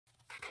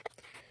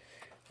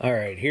All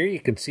right, here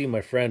you can see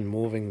my friend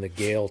moving the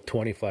Gehl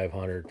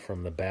 2500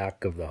 from the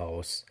back of the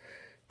house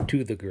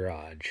to the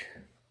garage.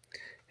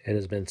 It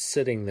has been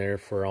sitting there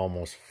for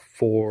almost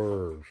 4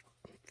 or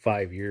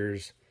 5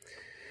 years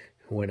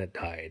when it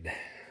died.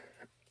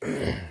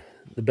 The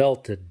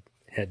belt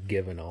had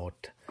given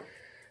out.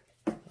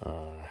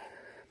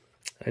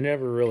 I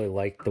never really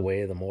liked the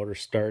way the motor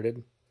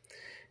started.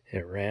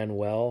 It ran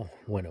well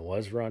when it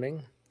was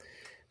running,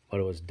 but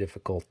it was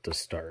difficult to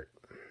start.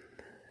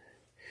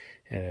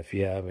 And if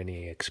you have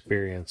any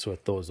experience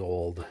with those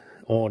old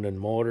Onan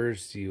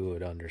motors, you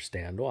would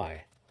understand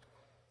why.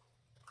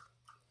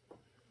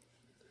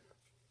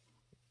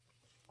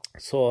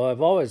 So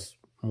I've always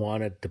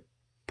wanted to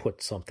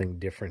put something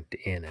different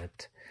in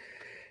it,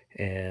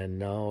 and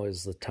now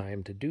is the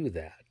time to do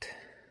that.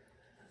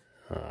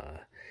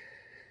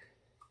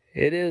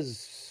 It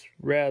is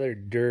rather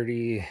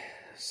dirty,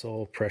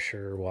 so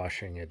pressure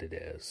washing it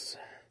is.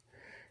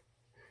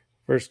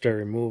 First I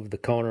removed the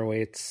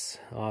counterweights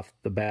off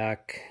the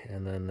back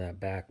and then that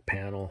back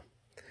panel.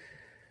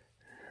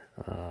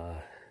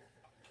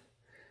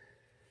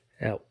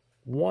 At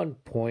one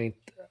point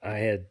I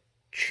had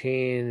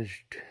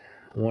changed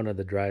one of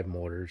the drive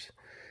motors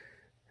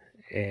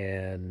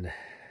and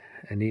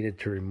I needed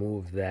to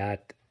remove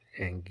that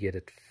and get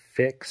it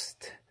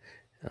fixed.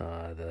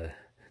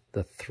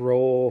 The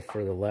throw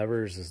for the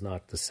levers is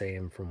not the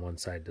same from one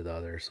side to the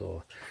other,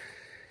 so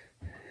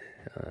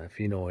if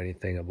you know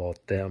anything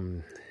about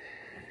them,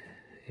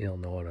 you'll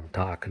know what I'm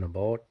talking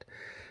about.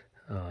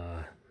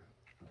 I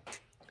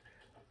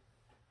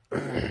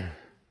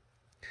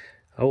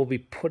will be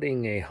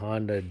putting a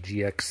Honda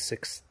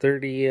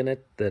GX630 in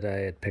it that I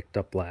had picked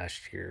up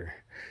last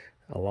year.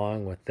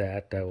 Along with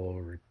that, I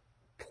will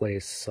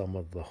replace some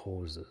of the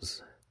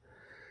hoses.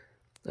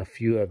 A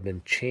few have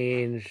been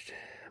changed,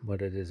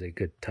 but it is a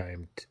good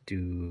time to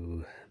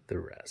do the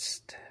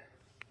rest.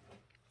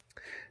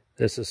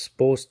 This is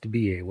supposed to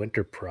be a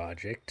winter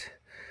project,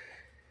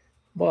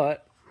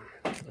 but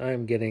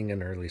I'm getting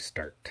an early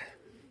start.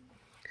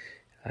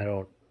 I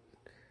don't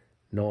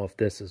know if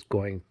this is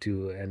going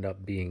to end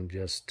up being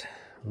just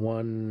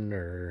one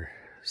or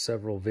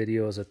several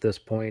videos at this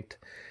point.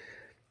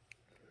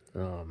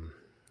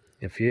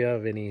 If you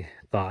have any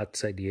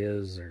thoughts,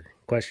 ideas, or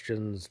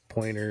questions,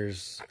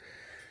 pointers,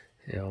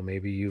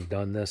 maybe you've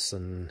done this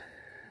and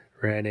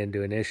ran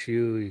into an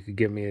issue, you could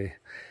give me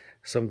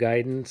some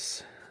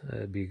guidance.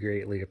 That'd be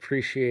greatly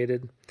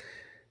appreciated.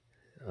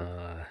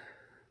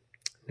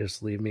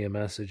 Just leave me a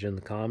message in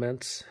the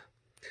comments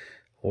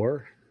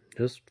or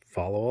just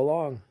follow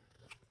along.